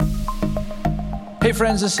Hey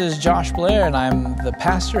friends, this is Josh Blair, and I'm the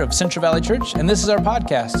pastor of Central Valley Church, and this is our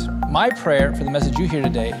podcast. My prayer for the message you hear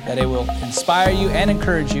today, that it will inspire you and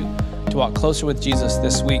encourage you to walk closer with Jesus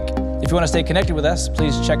this week. If you want to stay connected with us,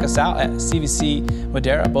 please check us out at CVC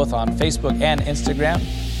Madera, both on Facebook and Instagram.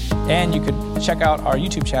 And you could check out our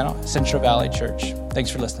YouTube channel, Central Valley Church. Thanks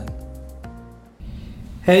for listening.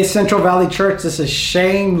 Hey, Central Valley Church, this is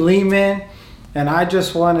Shane Lehman, and I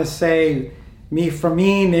just want to say,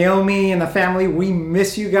 Naomi, and the family, we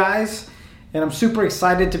miss you guys, and I'm super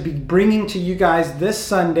excited to be bringing to you guys this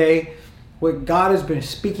Sunday what God has been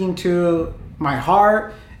speaking to my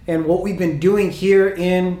heart and what we've been doing here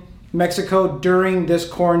in Mexico during this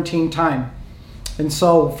quarantine time. And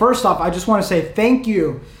so, first off, I just want to say thank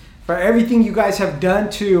you for everything you guys have done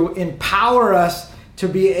to empower us to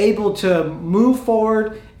be able to move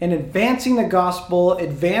forward in advancing the gospel,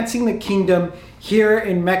 advancing the kingdom here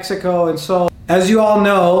in Mexico. And so, as you all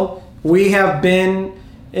know, we have been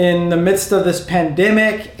in the midst of this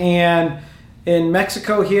pandemic, and in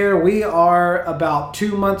Mexico here, we are about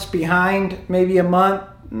 2 months behind, maybe a month,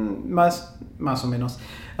 más o menos,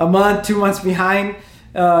 a month, 2 months behind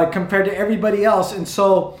compared to everybody else. And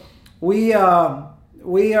so we have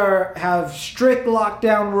strict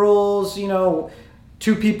lockdown rules,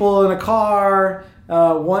 2 people in a car,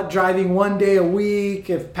 driving 1 day a week.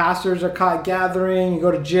 If pastors are caught gathering, you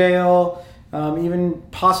go to jail. Even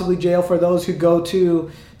possibly jail for those who go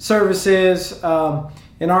to services.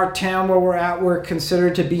 In our town where we're at, we're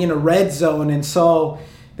considered to be in a red zone. And so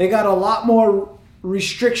they got a lot more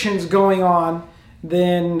restrictions going on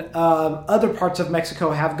than other parts of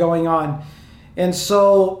Mexico have going on. And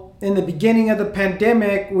so in the beginning of the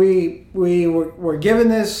pandemic, we were given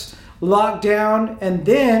this lockdown, and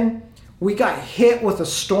then we got hit with a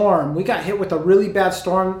storm. We got hit with a really bad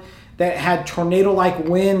storm that had tornado-like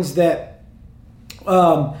winds that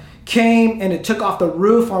came, and it took off the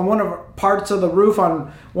roof on parts of the roof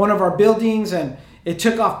on one of our buildings, and it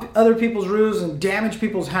took off other people's roofs and damaged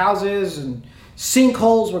people's houses, and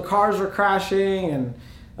sinkholes where cars were crashing,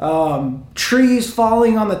 and trees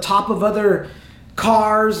falling on the top of other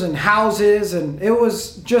cars and houses, and it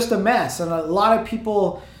was just a mess. And a lot of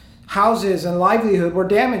people, houses and livelihood were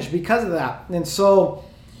damaged because of that. And so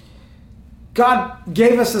God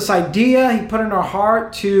gave us this idea. He put in our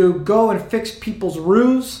heart to go and fix people's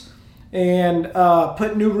roofs and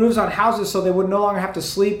put new roofs on houses so they would no longer have to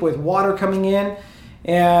sleep with water coming in.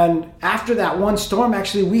 And after that one storm,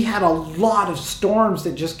 actually, we had a lot of storms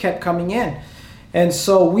that just kept coming in. And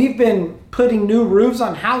so we've been putting new roofs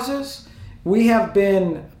on houses. We have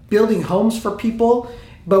been building homes for people,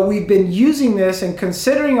 but we've been using this and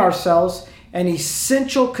considering ourselves an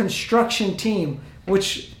essential construction team,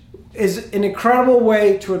 which is an incredible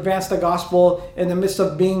way to advance the gospel in the midst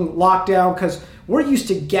of being locked down, because we're used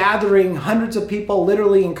to gathering hundreds of people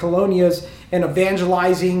literally in colonias and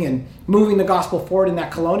evangelizing and moving the gospel forward in that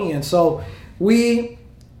colonia. And so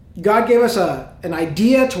God gave us an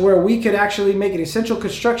idea to where we could actually make an essential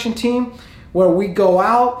construction team where we go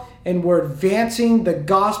out and we're advancing the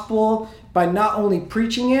gospel by not only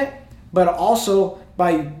preaching it, but also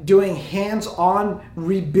by doing hands-on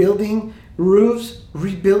rebuilding roofs,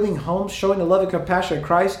 rebuilding homes, showing the love and compassion of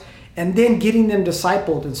Christ, and then getting them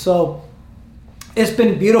discipled. And so it's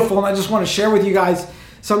been beautiful, and I just want to share with you guys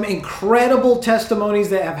some incredible testimonies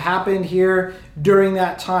that have happened here during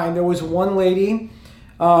that time. There was one lady,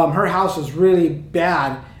 her house was really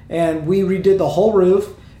bad, and we redid the whole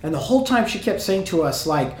roof, and the whole time she kept saying to us,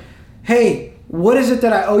 like, hey, what is it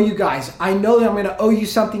that I owe you guys? I know that I'm going to owe you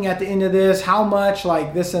something at the end of this. How much?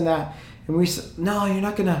 Like this and that. And we said, no, you're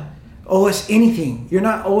not going to owe us anything. You're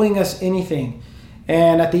not owing us anything.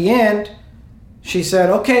 And at the end, she said,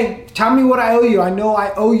 okay, tell me what I owe you. I know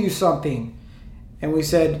I owe you something. And we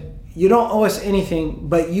said, you don't owe us anything,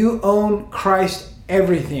 but you own Christ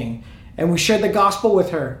everything. And we shared the gospel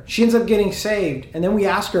with her. She ends up getting saved. And then we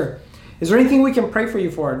asked her, is there anything we can pray for you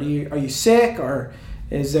for? Are you sick, or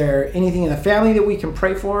is there anything in the family that we can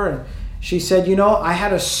pray for? And she said, I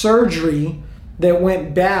had a surgery that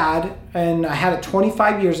went bad, and I had it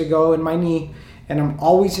 25 years ago in my knee, and I'm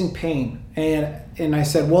always in pain. And I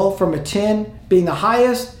said, well, from a 10 being the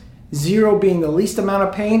highest, 0 being the least amount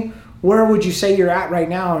of pain, where would you say you're at right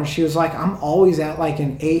now? And she was like, I'm always at like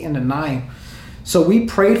an 8 and a 9. So we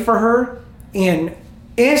prayed for her, and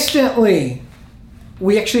instantly,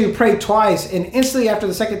 we actually prayed twice, and instantly after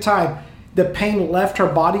the second time, the pain left her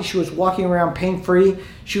body. She was walking around pain-free.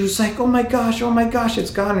 She was like, oh my gosh, it's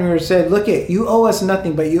gone. And we said, look, you owe us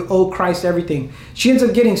nothing, but you owe Christ everything. She ends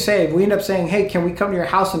up getting saved. We end up saying, hey, can we come to your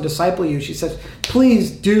house and disciple you? She says, please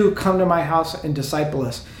do come to my house and disciple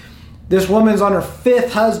us. This woman's on her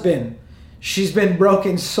 5th husband. she's been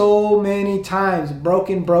broken so many times,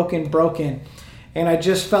 broken. And I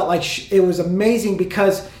just felt like it was amazing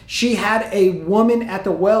because she had a woman at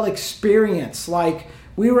the well experience. Like,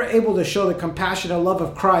 we were able to show the compassion and love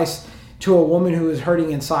of Christ to a woman who is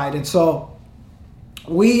hurting inside. And so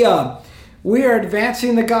we are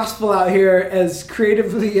advancing the gospel out here as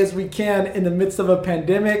creatively as we can in the midst of a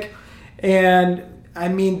pandemic. And I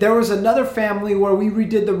mean, there was another family where we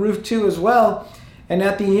redid the roof too as well. And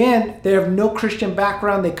at the end, they have no Christian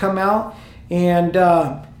background. They come out and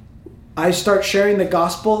I start sharing the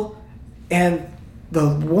gospel, and the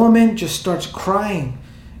woman just starts crying,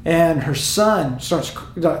 and her son starts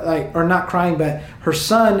or not crying, but her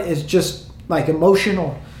son is just like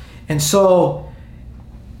emotional. And so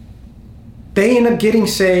they end up getting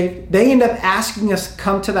saved. They end up asking us to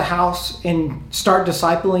come to the house and start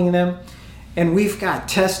discipling them. And we've got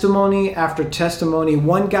testimony after testimony.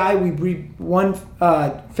 One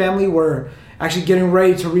family were actually getting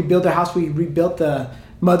ready to rebuild their house. We rebuilt the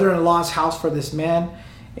mother-in-law's house for this man,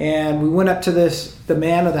 and we went up to the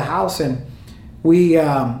man of the house, and we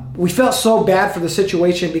felt so bad for the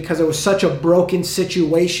situation because it was such a broken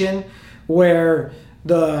situation where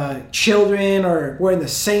the children are wearing the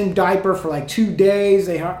same diaper for like 2 days.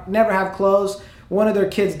 They never have clothes. One of their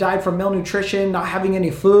kids died from malnutrition, not having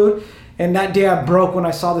any food. And that day I broke when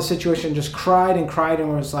I saw the situation, just cried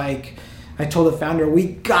and was like, I told the founder, we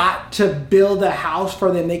got to build a house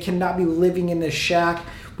for them. They cannot be living in this shack.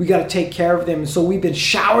 We got to take care of them. And so we've been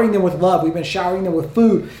showering them with love. We've been showering them with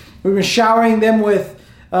food. We've been showering them with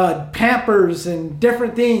Pampers and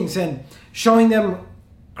different things and showing them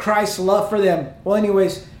Christ's love for them. Well,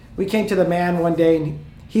 anyways, we came to the man one day, and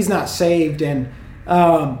he's not saved. And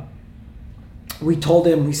we told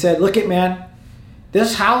him, we said, look it, man,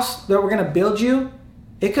 this house that we're going to build you,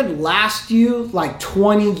 it could last you like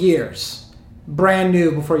 20 years. Brand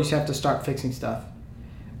new before you have to start fixing stuff.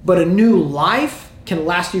 But a new life can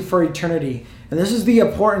last you for eternity. And this is the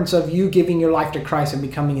importance of you giving your life to Christ and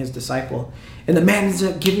becoming his disciple. And the man ends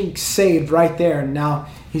up getting saved right there, and now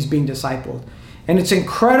he's being discipled. And it's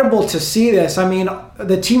incredible to see this. I mean,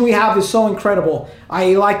 the team we have is so incredible.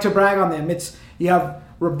 I like to brag on them. You have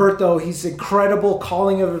Roberto, he's incredible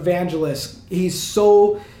calling of evangelist. He's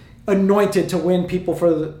so anointed to win people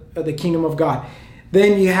for the kingdom of God.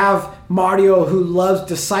 Then you have Mario, who loves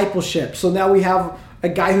discipleship. So now we have a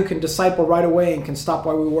guy who can disciple right away and can stop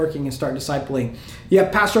while we're working and start discipling. You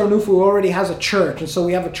have Pastor Onufu, who already has a church, and so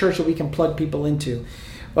we have a church that we can plug people into.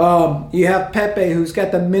 You have Pepe, who's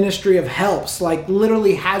got the ministry of helps, like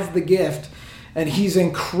literally has the gift, and he's an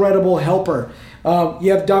incredible helper.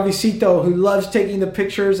 You have Davisito, who loves taking the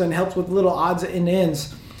pictures and helps with little odds and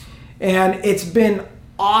ends. And it's been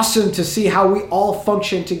awesome to see how we all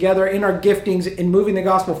function together in our giftings in moving the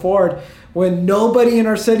gospel forward when nobody in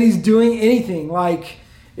our city is doing anything. Like,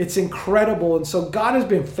 it's incredible. And so God has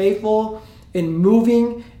been faithful in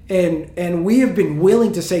moving, and we have been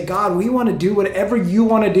willing to say, God, we want to do whatever you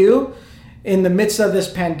want to do in the midst of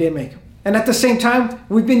this pandemic. And at the same time,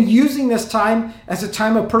 we've been using this time as a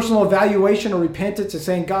time of personal evaluation or repentance and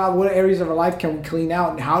saying, God, what areas of our life can we clean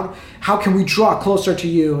out, and how can we draw closer to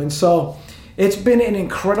you? And so it's been an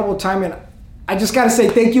incredible time, and I just got to say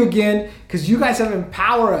thank you again, because you guys have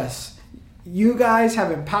empowered us. You guys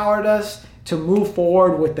have empowered us to move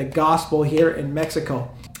forward with the gospel here in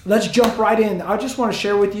Mexico. Let's jump right in. I just want to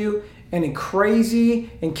share with you a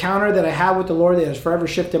crazy encounter that I had with the Lord that has forever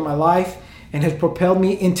shifted my life and has propelled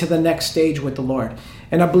me into the next stage with the Lord.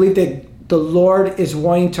 And I believe that the Lord is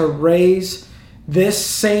wanting to raise this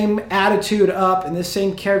same attitude up and this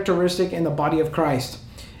same characteristic in the body of Christ.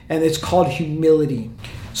 And it's called humility.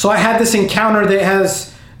 So I had this encounter that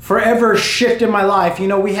has forever shifted my life. You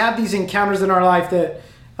know, we have these encounters in our life that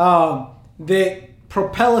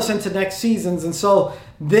propel us into next seasons. And so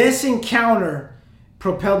this encounter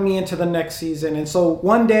propelled me into the next season. And so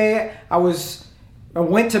one day I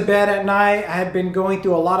went to bed at night. I had been going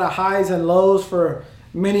through a lot of highs and lows for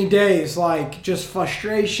many days, like just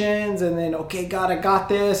frustrations, and then, okay, God, I got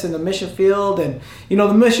this, and the mission field. And, you know,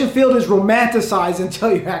 the mission field is romanticized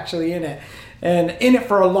until you're actually in it, and in it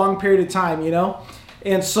for a long period of time, you know?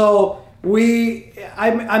 And so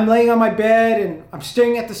I'm laying on my bed, and I'm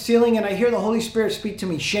staring at the ceiling, and I hear the Holy Spirit speak to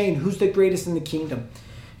me, Shane, who's the greatest in the kingdom?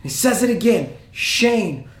 And he says it again,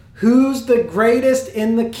 Shane, who's the greatest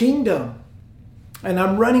in the kingdom? And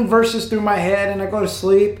I'm running verses through my head, and I go to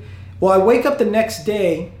sleep. Well, I wake up the next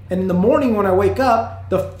day, and in the morning when I wake up,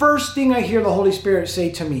 the first thing I hear the Holy Spirit say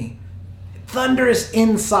to me, thunderous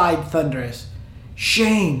inside thunderous,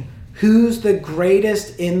 Shane, who's the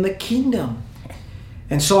greatest in the kingdom?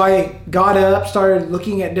 And so I got up, started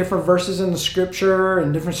looking at different verses in the scripture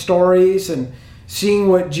and different stories and seeing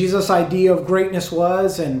what Jesus' idea of greatness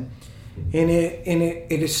was. And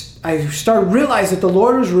I started to realize that the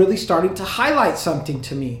Lord was really starting to highlight something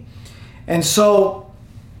to me. And so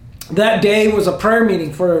that day was a prayer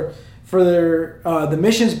meeting for the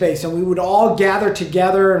missions base, and we would all gather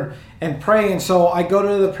together and pray. And so I go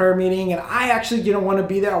to the prayer meeting, and I actually didn't want to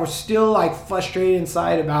be there. I was still like frustrated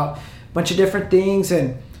inside about a bunch of different things.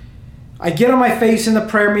 And I get on my face in the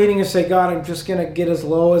prayer meeting and say, God, I'm just going to get as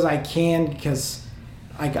low as I can because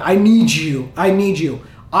I need you. I need you.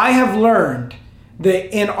 I have learned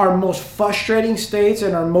that in our most frustrating states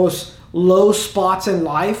and our most low spots in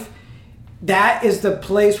life, that is the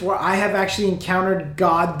place where I have actually encountered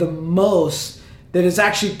God the most, that has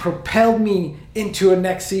actually propelled me into a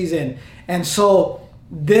next season. And so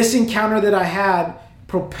this encounter that I had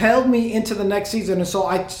propelled me into the next season. And so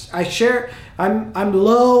I share, I'm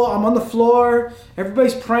low, I'm on the floor,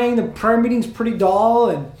 everybody's praying, the prayer meeting's pretty dull,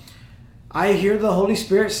 and I hear the Holy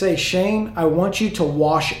Spirit say, Shane, I want you to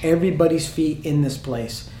wash everybody's feet in this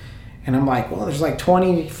place. And I'm like, well, there's like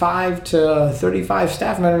 25 to 35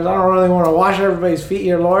 staff members. I don't really want to wash everybody's feet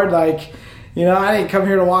here, Lord. Like, you know, I didn't come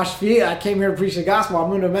here to wash feet. I came here to preach the gospel. I'm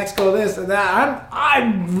moving to Mexico, this and that.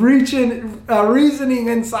 I'm reasoning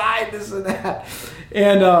inside this and that.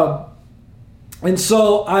 And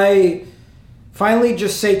so I finally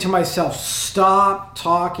just say to myself, stop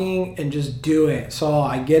talking and just do it. So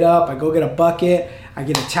I get up, I go get a bucket, I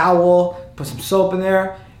get a towel, put some soap in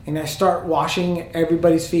there, and I start washing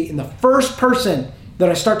everybody's feet. And the first person that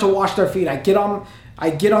I start to wash their feet, I get on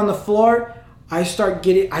the floor, I start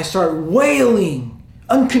wailing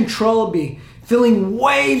uncontrollably, feeling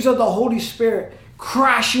waves of the Holy Spirit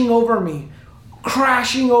crashing over me.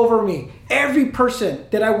 Every person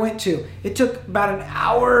that I went to, it took about an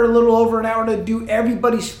hour, a little over an hour to do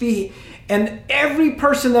everybody's feet. And every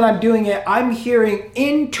person that I'm doing it, I'm hearing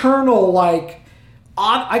internal,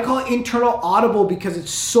 I call it internal audible because it's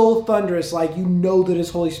so thunderous, like you know that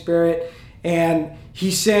it's Holy Spirit. And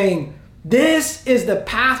he's saying, this is the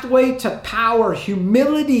pathway to power,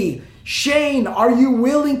 humility. Shane, are you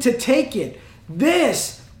willing to take it?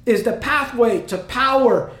 This is the pathway to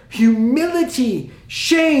power, humility.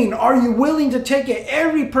 Shane, are you willing to take it?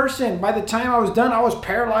 Every person, by the time I was done, I was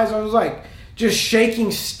paralyzed. I was like just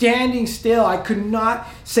shaking, standing still. I could not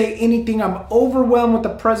say anything. I'm overwhelmed with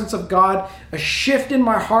the presence of God. A shift in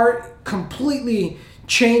my heart, completely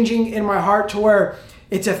changing in my heart to where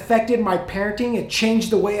it's affected my parenting. It changed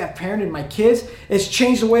the way I've parented my kids. It's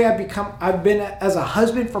changed the way I've been as a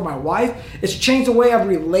husband for my wife. It's changed the way I've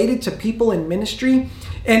related to people in ministry.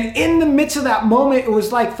 And in the midst of that moment, it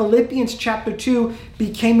was like Philippians chapter 2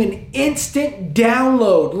 became an instant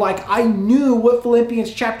download. Like I knew what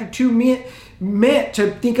Philippians chapter 2 meant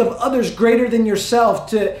to think of others greater than yourself.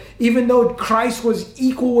 To even though Christ was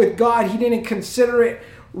equal with God, he didn't consider it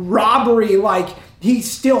robbery. Like he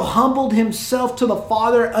still humbled himself to the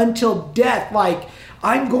Father until death. Like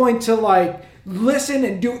I'm going to listen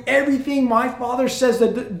and do everything my Father says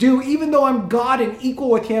to do, even though I'm God and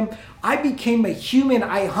equal with him. I became a human.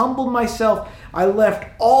 I humbled myself. I left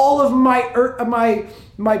all of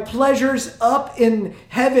my pleasures up in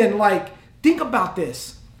heaven. Like, think about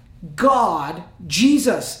this. God,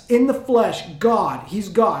 Jesus in the flesh, God, he's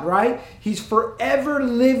God, right? He's forever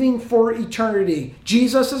living for eternity.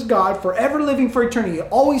 Jesus is God, forever living for eternity. He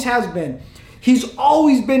always has been. He's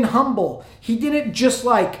always been humble. He didn't just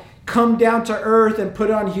come down to earth and put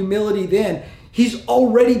on humility then. He's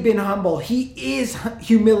already been humble. He is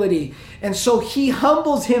humility. And so he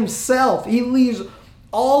humbles himself. He leaves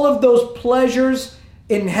all of those pleasures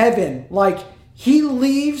in heaven. Like he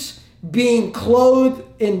leaves being clothed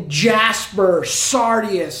in jasper,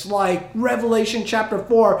 sardius, like Revelation chapter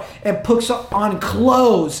 4, and puts on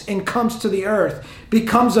clothes and comes to the earth,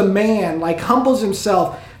 becomes a man, humbles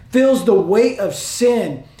himself, feels the weight of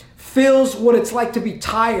sin, feels what it's like to be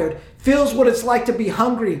tired, feels what it's like to be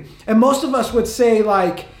hungry. And most of us would say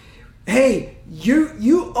hey,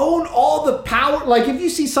 you own all the power. Like if you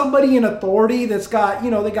see somebody in authority that's got,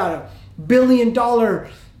 they got a $1 billion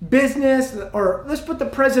business, or let's put the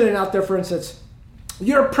president out there, for instance.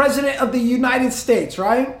 You're a president of the United States,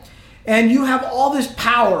 right? And you have all this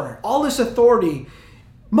power, all this authority.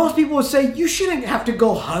 Most people would say you shouldn't have to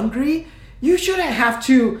go hungry. You shouldn't have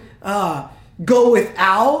to go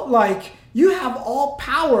without. You have all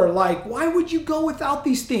power. Why would you go without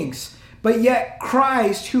these things? But yet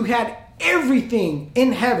Christ, who had everything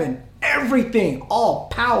in heaven, everything, all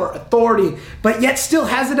power, authority, but yet still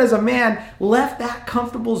has it as a man, left that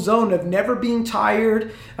comfortable zone of never being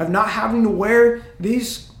tired, of not having to wear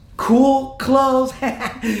these cool clothes.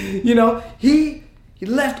 You know, he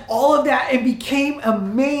left all of that and became a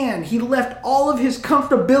man. He left all of his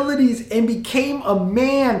comfortabilities and became a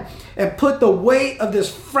man and put the weight of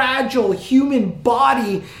this fragile human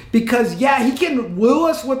body, because yeah, he can woo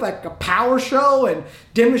us with like a power show and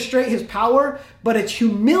demonstrate his power, but it's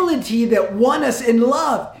humility that won us in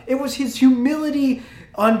love. It was his humility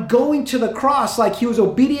on going to the cross, like he was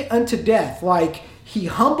obedient unto death, like he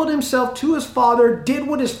humbled himself to his Father, did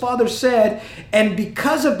what his Father said, and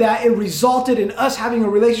because of that, it resulted in us having a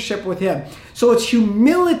relationship with him. So it's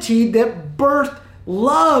humility that birthed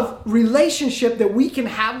love relationship that we can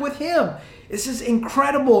have with him. This is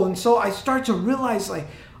incredible. And so I start to realize, like,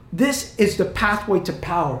 this is the pathway to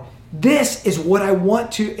power. This is what I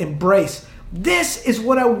want to embrace. This is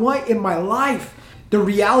what I want in my life. The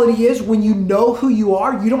reality is, when you know who you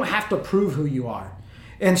are, you don't have to prove who you are.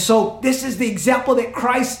 And so this is the example that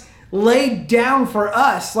Christ laid down for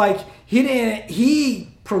us. Like, he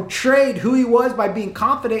portrayed who he was by being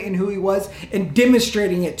confident in who he was and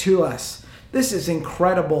demonstrating it to us. This is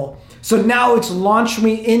incredible. So now it's launched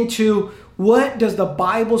me into, what does the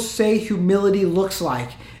Bible say humility looks like?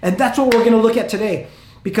 And that's what we're going to look at today,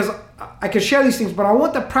 because I can share these things, but I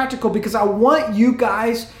want the practical, because I want you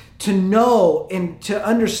guys to know and to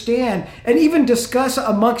understand and even discuss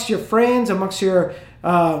amongst your friends, amongst your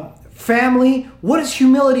family, what does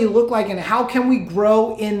humility look like and how can we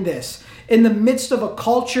grow in this? In the midst of a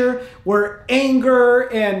culture where anger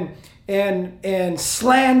and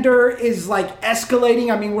slander is like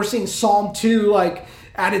escalating. I mean, we're seeing Psalm 2 like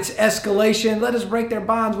at its escalation. Let us break their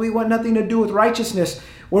bonds. We want nothing to do with righteousness.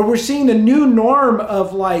 Where we're seeing the new norm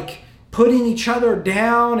of like putting each other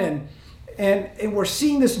down and we're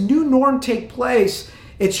seeing this new norm take place.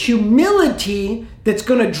 It's humility that's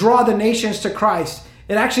going to draw the nations to Christ.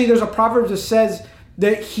 And actually, there's a proverb that says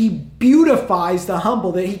that he beautifies the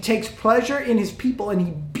humble, that he takes pleasure in his people and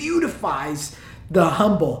he beautifies the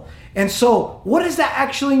humble. And so what does that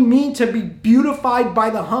actually mean, to be beautified by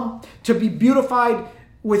the to be beautified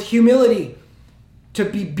with humility? To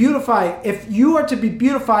be beautified, if you are to be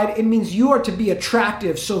beautified, it means you are to be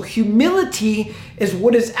attractive. So humility is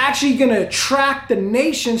what is actually going to attract the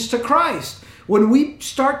nations to Christ. When we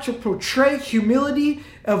start to portray humility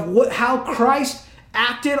of how Christ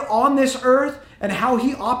acted on this earth and how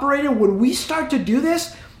he operated, when we start to do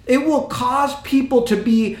this, it will cause people to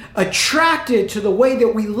be attracted to the way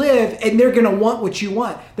that we live, and they're going to want what you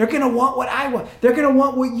want. They're going to want what I want. They're going to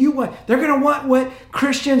want what you want. They're going to want what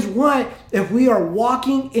Christians want if we are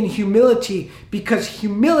walking in humility, because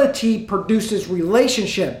humility produces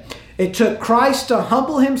relationship. It took Christ to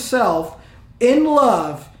humble himself in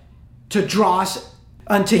love to draw us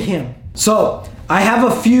unto him. So I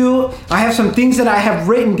have some things that I have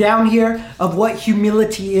written down here of what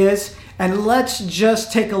humility is. And let's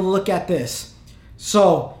just take a look at this.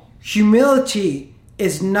 So humility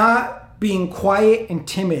is not being quiet and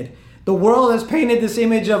timid. The world has painted this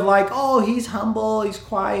image of like, oh, he's humble, he's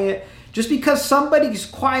quiet. Just because somebody's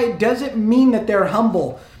quiet doesn't mean that they're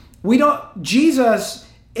humble. Jesus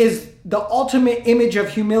is the ultimate image of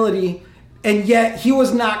humility, and yet he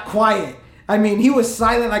was not quiet. I mean, he was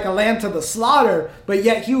silent like a lamb to the slaughter, but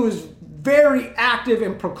yet he was very active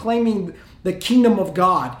in proclaiming the kingdom of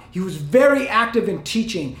God. He was very active in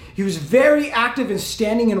teaching. He was very active in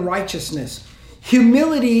standing in righteousness.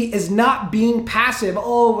 Humility is not being passive.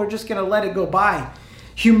 Oh, we're just going to let it go by.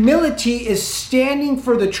 Humility is standing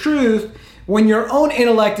for the truth when your own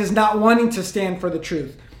intellect is not wanting to stand for the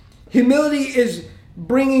truth. Humility is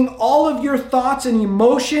bringing all of your thoughts and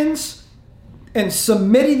emotions and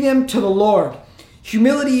submitting them to the Lord.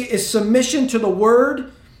 Humility is submission to the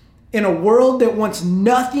word in a world that wants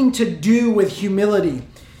nothing to do with humility.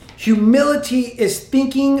 Humility is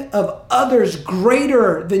thinking of others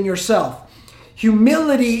greater than yourself.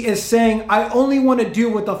 Humility is saying, I only want to do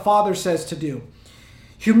what the Father says to do.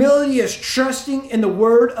 Humility is trusting in the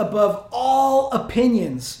word above all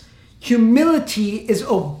opinions. Humility is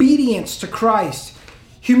obedience to Christ.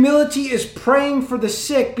 Humility is praying for the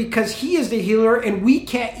sick because he is the healer and we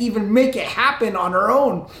can't even make it happen on our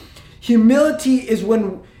own. Humility is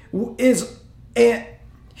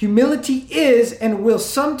and will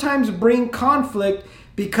sometimes bring conflict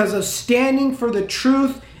because of standing for the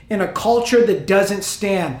truth in a culture that doesn't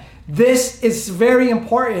stand. This is very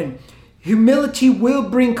important. Humility will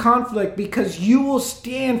bring conflict because you will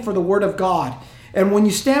stand for the word of God. And when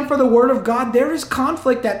you stand for the word of God, there is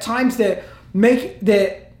conflict at times that make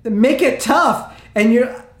it tough. And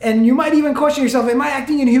you might even question yourself, am I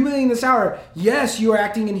acting in humility in this hour? Yes, you are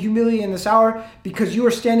acting in humility in this hour because you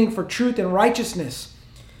are standing for truth and righteousness.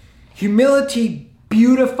 Humility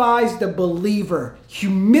beautifies the believer.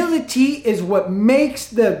 Humility is what makes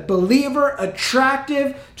the believer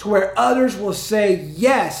attractive to where others will say,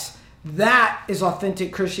 yes, that is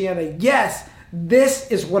authentic Christianity. Yes, this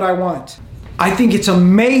is what I want. I think it's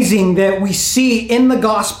amazing that we see in the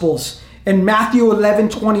Gospels, in Matthew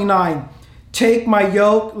 11:29, take my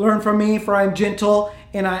yoke, learn from me, for I am gentle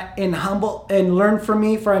and humble, and learn from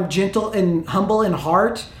me, for I am gentle and humble in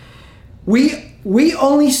heart. We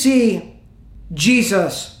only see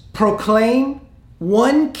Jesus proclaim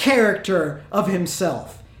one character of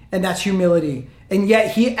himself, and that's humility. And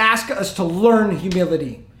yet he asked us to learn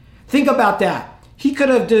humility. Think about that. He could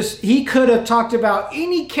have talked about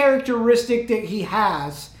any characteristic that he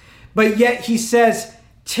has, but yet he says,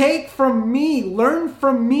 take from me, learn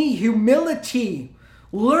from me humility.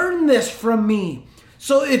 Learn this from me.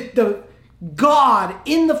 So if the God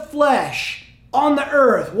in the flesh on the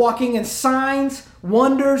earth, walking in signs,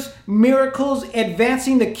 wonders, miracles,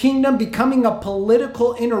 advancing the kingdom, becoming a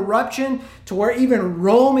political interruption to where even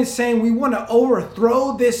Rome is saying we want to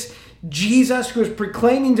overthrow this Jesus who is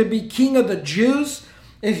proclaiming to be King of the Jews.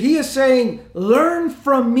 If he is saying, learn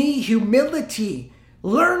from me humility,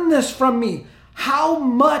 learn this from me, how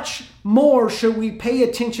much more should we pay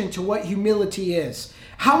attention to what humility is?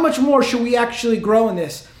 How much more should we actually grow in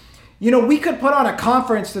this? You know, we could put on a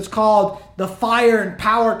conference that's called the Fire and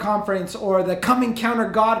Power Conference, or the Come Encounter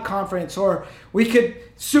God Conference, or we could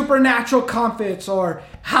Supernatural Conference, or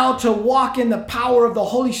How to Walk in the Power of the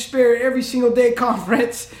Holy Spirit Every Single Day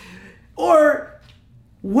Conference. Or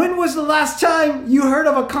when was the last time you heard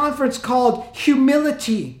of a conference called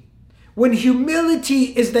Humility? When humility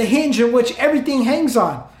is the hinge in which everything hangs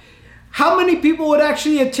on. How many people would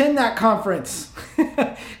actually attend that conference?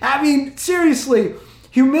 I mean, seriously.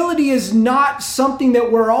 Humility is not something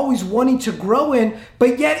that we're always wanting to grow in,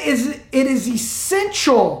 but yet it is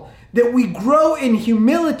essential that we grow in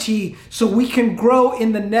humility so we can grow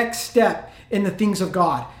in the next step in the things of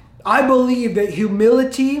God. I believe that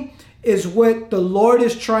humility is what the Lord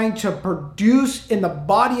is trying to produce in the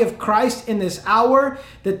body of Christ in this hour,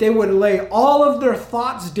 that they would lay all of their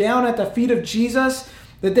thoughts down at the feet of Jesus,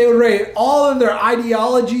 that they would lay all of their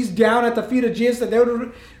ideologies down at the feet of Jesus, that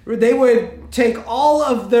they would take all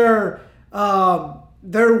of their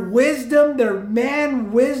wisdom, their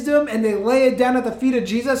man wisdom, and they lay it down at the feet of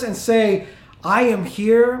Jesus and say, I am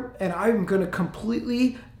here and I'm going to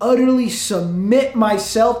completely, utterly submit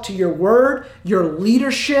myself to your word, your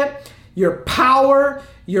leadership, your power,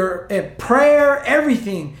 your prayer,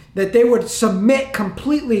 everything, that they would submit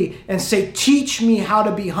completely and say, teach me how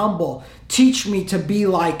to be humble. Teach me to be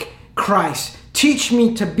like Christ. Teach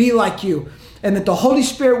me to be like you. And that the Holy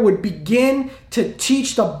Spirit would begin to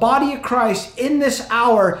teach the body of Christ in this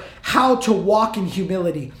hour how to walk in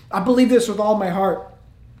humility. I believe this with all my heart.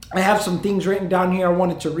 I have some things written down here I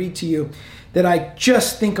wanted to read to you that I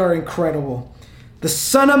just think are incredible. The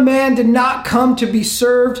Son of Man did not come to be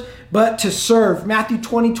served, but to serve. Matthew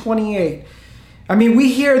 20:28. I mean,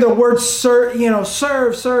 we hear the word serve,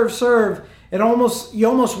 serve. You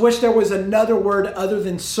almost wish there was another word other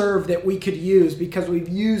than serve that we could use, because we've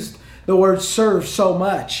used the word serve so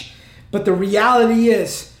much. But the reality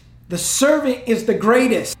is, the serving is the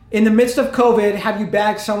greatest. In the midst of COVID, have you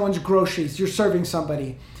bagged someone's groceries? You're serving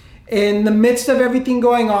somebody. In the midst of everything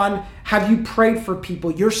going on, have you prayed for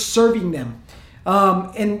people? You're serving them.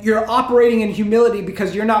 And you're operating in humility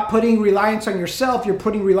because you're not putting reliance on yourself. You're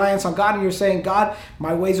putting reliance on God, and you're saying, God,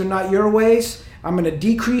 my ways are not your ways. I'm going to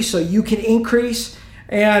decrease so you can increase.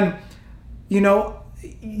 And,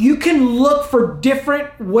 you can look for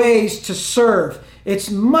different ways to serve. It's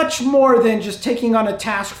much more than just taking on a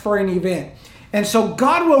task for an event. And so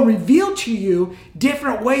God will reveal to you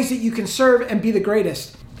different ways that you can serve and be the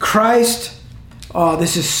greatest. Christ,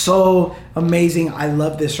 this is so amazing. I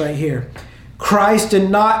love this right here. Christ did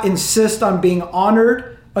not insist on being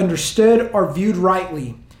honored, understood, or viewed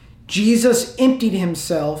rightly. Jesus emptied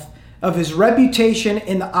himself of his reputation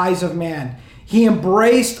in the eyes of man. He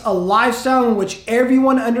embraced a lifestyle in which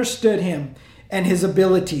everyone understood him and his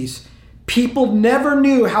abilities. People never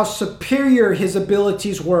knew how superior his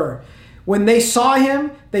abilities were. When they saw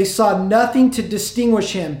him, they saw nothing to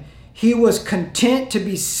distinguish him. He was content to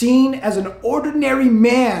be seen as an ordinary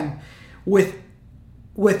man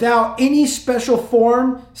without any special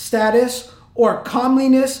form, status, or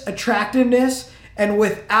comeliness, attractiveness, and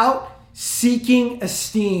without seeking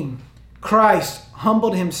esteem. Christ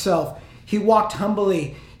humbled himself. He walked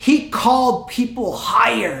humbly. He called people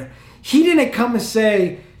higher. He didn't come and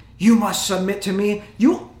say, you must submit to me.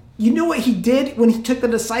 You know what he did when he took the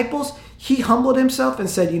disciples? He humbled himself and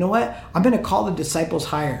said, you know what? I'm going to call the disciples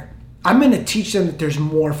higher. I'm going to teach them that there's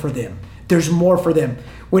more for them. there's more for them.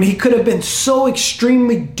 When he could have been so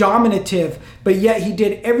extremely dominative, but yet he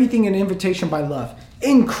did everything in invitation by love.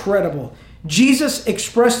 Incredible. Jesus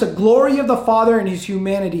expressed the glory of the Father in his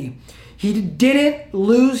humanity. He didn't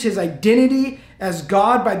lose his identity as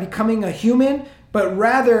God by becoming a human, but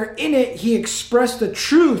rather in it, he expressed the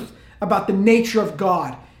truth about the nature of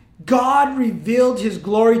God. God revealed his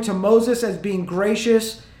glory to Moses as being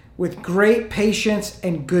gracious with great patience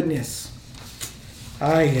and goodness.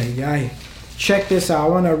 Check this out. I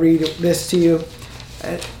want to read this to you.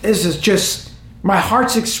 This is just, my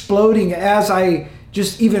heart's exploding as I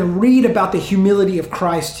just even read about the humility of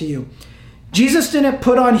Christ to you. Jesus didn't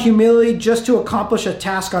put on humility just to accomplish a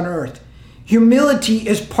task on earth. Humility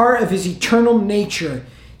is part of his eternal nature.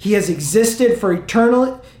 He has existed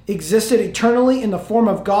eternally in the form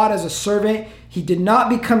of God as a servant. He did not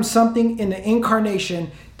become something in the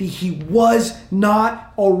incarnation that he was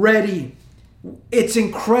not already. It's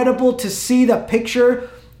incredible to see the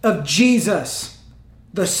picture of Jesus,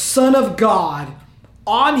 the Son of God,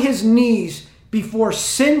 on his knees before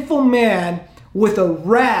sinful man with a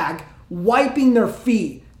rag wiping their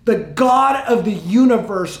feet. The God of the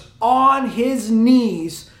universe on his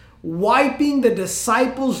knees wiping the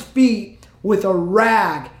disciples' feet with a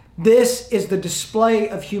rag. This is the display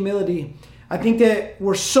of humility. I think that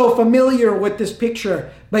we're so familiar with this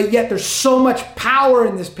picture, but yet there's so much power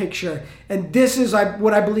in this picture. And this is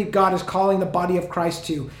what I believe God is calling the body of Christ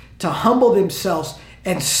to humble themselves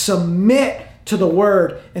and submit to the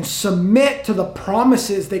word and submit to the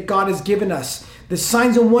promises that God has given us. The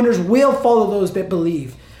signs and wonders will follow those that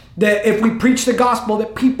believe. That if we preach the gospel,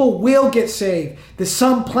 that people will get saved. That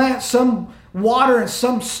some plant, some water, and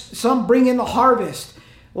some bring in the harvest.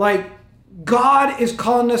 Like, God is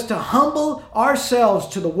calling us to humble ourselves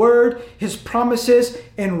to the word, his promises,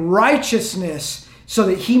 and righteousness so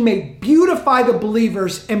that he may beautify the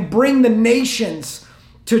believers and bring the nations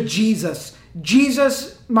to Jesus.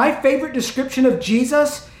 Jesus, my favorite description of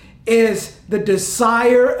Jesus is the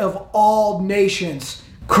desire of all nations.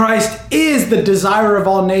 Christ is the desire of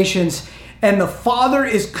all nations, and the Father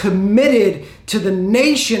is committed to the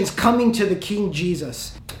nations coming to the King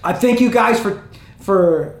Jesus. I thank you guys for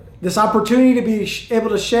this opportunity to be able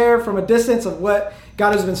to share from a distance of what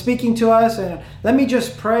God has been speaking to us. And let me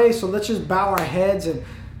just pray. So let's just bow our heads. And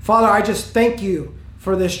Father, I just thank you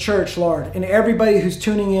for this church, Lord, and everybody who's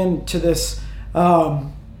tuning in to this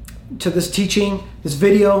teaching, this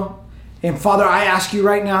video. And Father, I ask you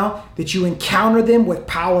right now that you encounter them with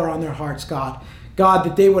power on their hearts, God. God,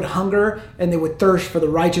 that they would hunger and they would thirst for the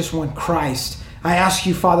righteous one, Christ. I ask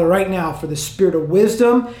you, Father, right now for the spirit of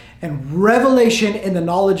wisdom and revelation in the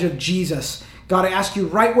knowledge of Jesus. God, I ask you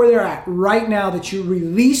right where they're at right now that you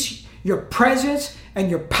release your presence and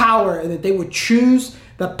your power, and that they would choose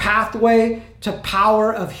the pathway to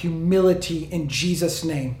power of humility in Jesus'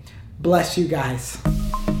 name. Bless you guys.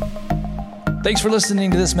 Thanks for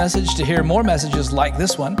listening to this message. To hear more messages like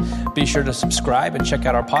this one, be sure to subscribe and check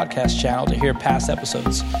out our podcast channel to hear past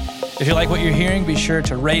episodes. If you like what you're hearing, be sure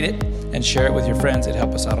to rate it and share it with your friends. It'd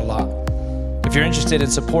help us out a lot. If you're interested in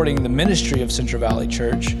supporting the ministry of Central Valley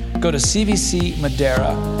Church, go to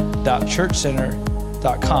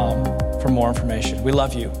cvcmadera.churchcenter.com for more information. We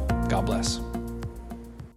love you. God bless.